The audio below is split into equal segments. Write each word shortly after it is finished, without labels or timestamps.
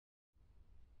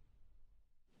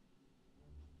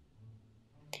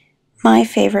My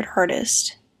favorite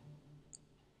artist.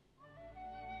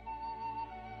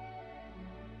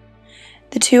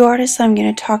 The two artists I'm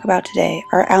going to talk about today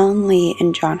are Alan Lee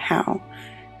and John Howe,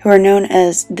 who are known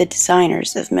as the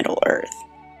designers of Middle-earth.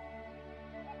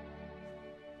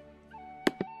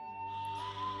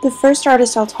 The first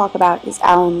artist I'll talk about is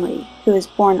Alan Lee, who was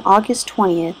born August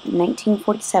 20th,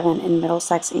 1947 in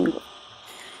Middlesex, England.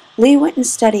 Lee went and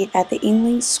studied at the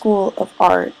Ealing School of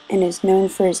Art and is known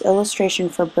for his illustration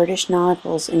for British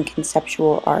novels and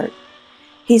conceptual art.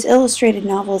 He's illustrated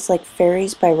novels like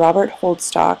Fairies by Robert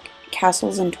Holdstock,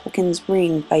 Castles and Tolkien's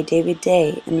Ring by David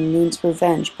Day, and The Moon's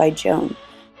Revenge by Joan.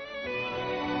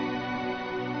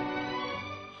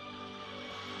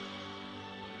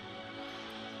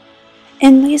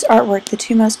 In Lee's artwork, the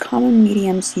two most common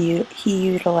mediums he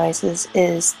utilizes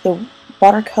is the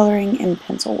watercoloring and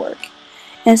pencil work.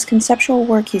 In his conceptual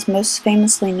work, he's most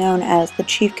famously known as the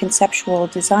chief conceptual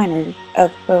designer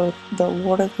of both the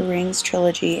Lord of the Rings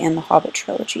trilogy and the Hobbit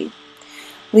trilogy.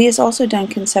 Lee has also done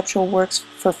conceptual works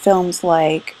for films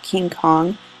like King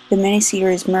Kong, the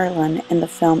miniseries Merlin, and the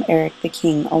film Eric the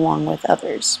King, along with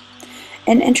others.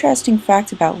 An interesting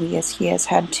fact about Lee is he has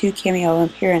had two cameo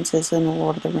appearances in the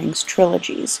Lord of the Rings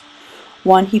trilogies.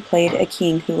 One, he played a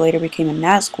king who later became a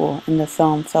Nazgul in the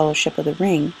film Fellowship of the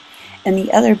Ring, and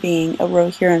the other being a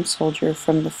Rohirrim soldier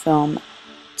from the film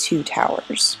Two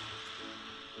Towers.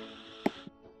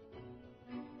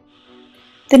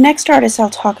 The next artist I'll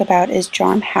talk about is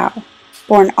John Howe,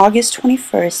 born August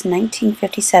 21st,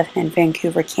 1957 in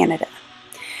Vancouver, Canada.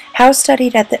 Howe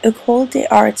studied at the École des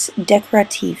Arts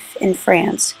Décoratifs in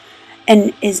France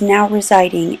and is now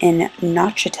residing in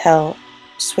Neuchâtel,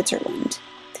 Switzerland.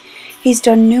 He's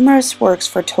done numerous works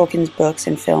for Tolkien's books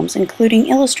and films, including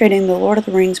illustrating the Lord of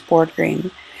the Rings board game,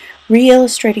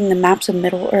 re-illustrating the maps of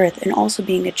Middle-earth, and also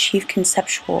being a chief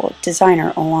conceptual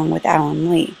designer along with Alan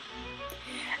Lee.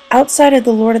 Outside of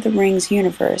the Lord of the Rings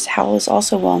universe, Howe is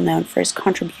also well known for his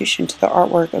contribution to the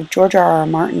artwork of George R.R.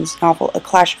 Martin's novel A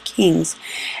Clash of Kings,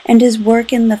 and his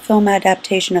work in the film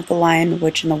adaptation of The Lion, the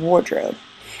Witch, and the Wardrobe,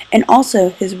 and also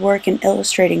his work in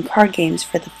illustrating card games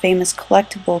for the famous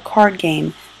collectible card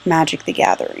game Magic the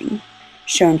Gathering,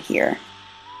 shown here.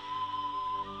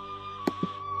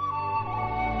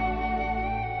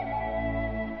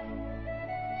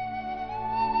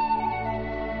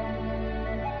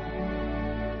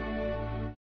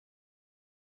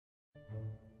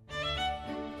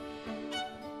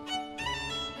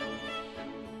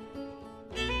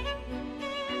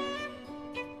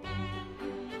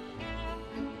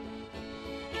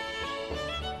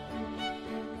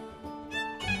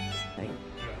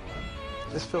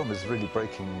 This film is really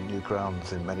breaking new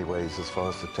grounds in many ways as far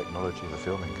as the technology of the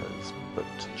filming goes, but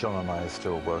John and I are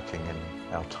still working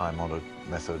in our time-honoured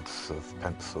methods of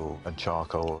pencil and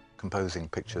charcoal, composing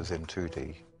pictures in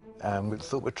 2D. And we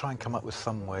thought we'd try and come up with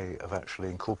some way of actually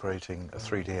incorporating a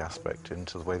 3D aspect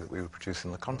into the way that we were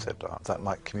producing the concept art. That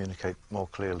might communicate more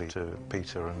clearly to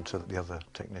Peter and to the other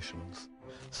technicians.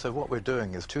 So what we're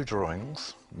doing is two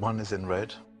drawings. One is in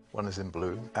red, one is in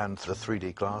blue, and the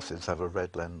 3D glasses have a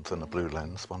red lens and a blue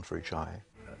lens, one for each eye.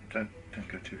 Don't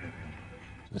go too heavy.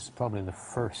 This is probably the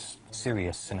first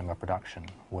serious cinema production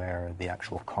where the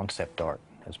actual concept art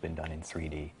has been done in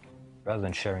 3D. Rather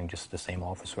than sharing just the same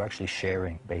office, we're actually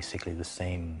sharing basically the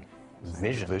same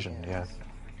vision. Yeah.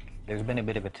 There's been a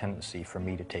bit of a tendency for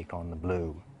me to take on the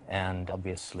blue. And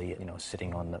obviously,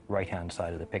 sitting on the right-hand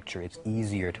side of the picture, it's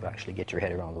easier to actually get your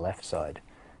head around the left side.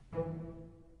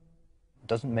 It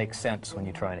doesn't make sense when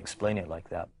you try and explain it like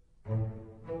that.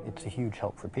 It's a huge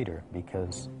help for Peter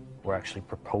because we're actually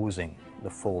proposing the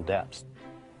full depths.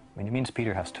 I mean, it means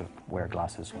Peter has to wear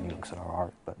glasses when he looks at our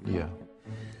art, but... Yeah.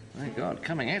 My God,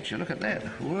 coming at you, look at that.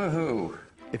 Whoa!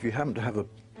 If you happen to have a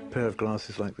pair of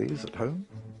glasses like these at home,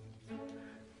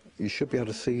 you should be able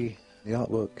to see the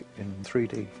artwork in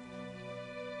 3D.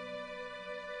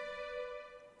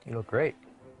 You look great.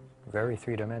 Very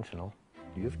three-dimensional.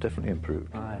 You've definitely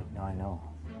improved. I know.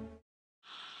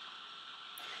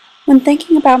 When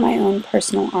thinking about my own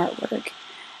personal artwork,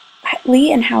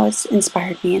 Lee and Howe has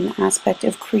inspired me in the aspect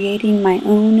of creating my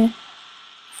own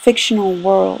fictional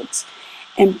worlds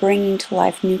and bringing to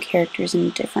life new characters in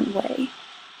a different way.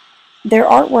 Their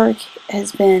artwork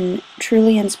has been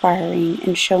truly inspiring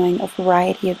in showing a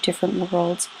variety of different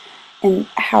worlds and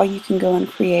how you can go and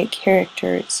create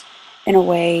characters in a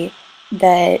way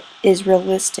that is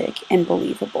realistic and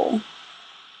believable.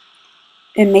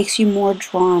 It makes you more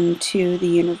drawn to the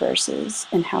universes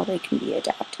and how they can be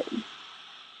adapted.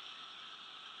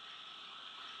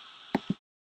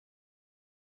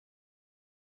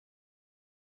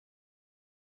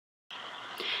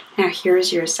 Now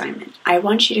here's your assignment. I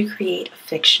want you to create a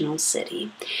fictional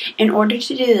city. In order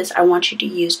to do this, I want you to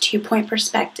use two-point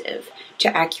perspective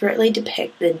to accurately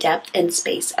depict the depth and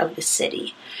space of the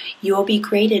city. You will be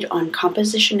graded on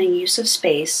composition and use of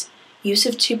space, use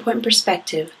of two-point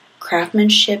perspective,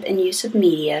 craftsmanship and use of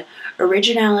media,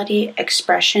 originality,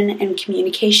 expression, and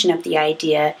communication of the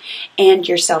idea, and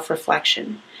your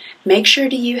self-reflection. Make sure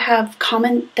that you have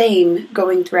common theme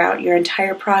going throughout your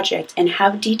entire project and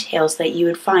have details that you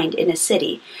would find in a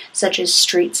city, such as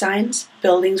street signs,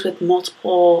 buildings with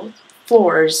multiple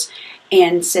floors,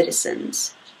 and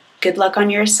citizens. Good luck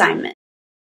on your assignment.